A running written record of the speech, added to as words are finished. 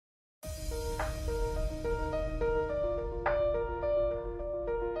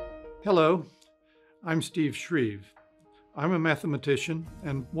Hello, I'm Steve Shreve. I'm a mathematician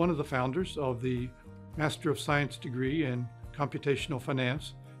and one of the founders of the Master of Science degree in Computational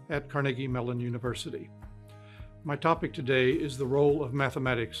Finance at Carnegie Mellon University. My topic today is the role of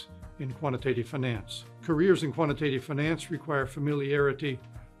mathematics in quantitative finance. Careers in quantitative finance require familiarity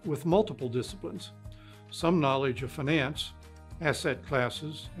with multiple disciplines. Some knowledge of finance, asset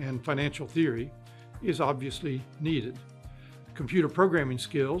classes, and financial theory is obviously needed. Computer programming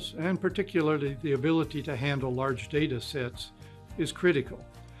skills, and particularly the ability to handle large data sets, is critical,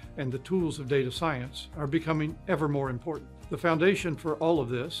 and the tools of data science are becoming ever more important. The foundation for all of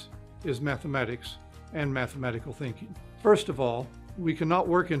this is mathematics and mathematical thinking. First of all, we cannot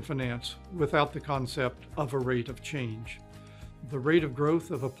work in finance without the concept of a rate of change. The rate of growth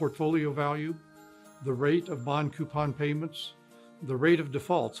of a portfolio value, the rate of bond coupon payments, the rate of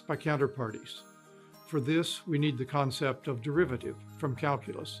defaults by counterparties. For this, we need the concept of derivative from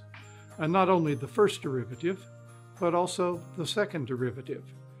calculus, and not only the first derivative, but also the second derivative,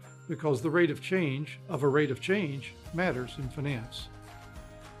 because the rate of change of a rate of change matters in finance.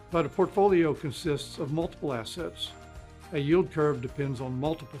 But a portfolio consists of multiple assets. A yield curve depends on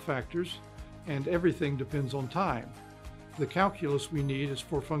multiple factors, and everything depends on time. The calculus we need is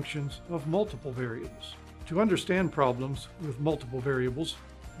for functions of multiple variables. To understand problems with multiple variables,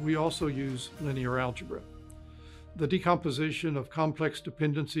 we also use linear algebra. The decomposition of complex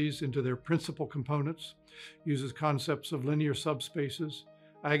dependencies into their principal components uses concepts of linear subspaces,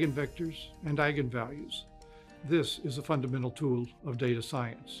 eigenvectors, and eigenvalues. This is a fundamental tool of data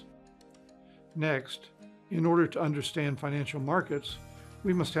science. Next, in order to understand financial markets,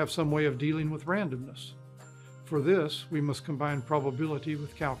 we must have some way of dealing with randomness. For this, we must combine probability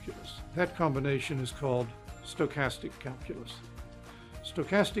with calculus. That combination is called stochastic calculus.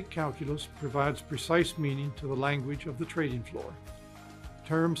 Stochastic calculus provides precise meaning to the language of the trading floor.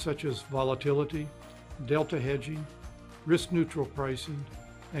 Terms such as volatility, delta hedging, risk-neutral pricing,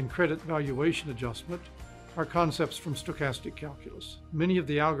 and credit valuation adjustment are concepts from stochastic calculus. Many of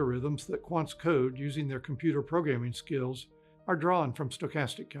the algorithms that quants code using their computer programming skills are drawn from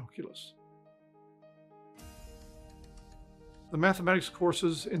stochastic calculus. The mathematics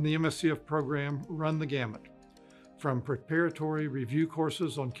courses in the MSCF program run the gamut, from preparatory review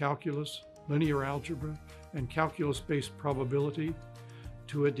courses on calculus, linear algebra, and calculus-based probability,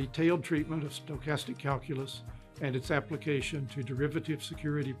 to a detailed treatment of stochastic calculus and its application to derivative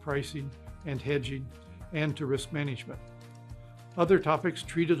security pricing and hedging, and to risk management. Other topics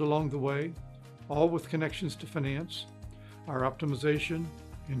treated along the way, all with connections to finance, are optimization,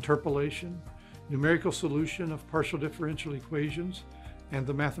 interpolation, numerical solution of partial differential equations, and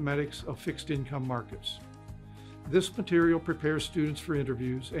the mathematics of fixed income markets. This material prepares students for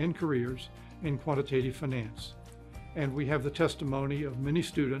interviews and careers in quantitative finance, and we have the testimony of many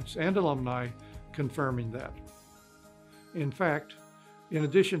students and alumni confirming that. In fact, in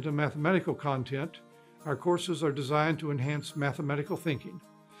addition to mathematical content, our courses are designed to enhance mathematical thinking,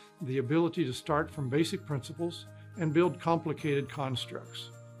 the ability to start from basic principles and build complicated constructs.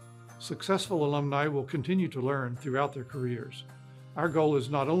 Successful alumni will continue to learn throughout their careers. Our goal is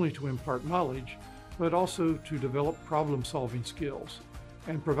not only to impart knowledge, but also to develop problem-solving skills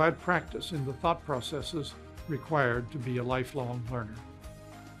and provide practice in the thought processes required to be a lifelong learner.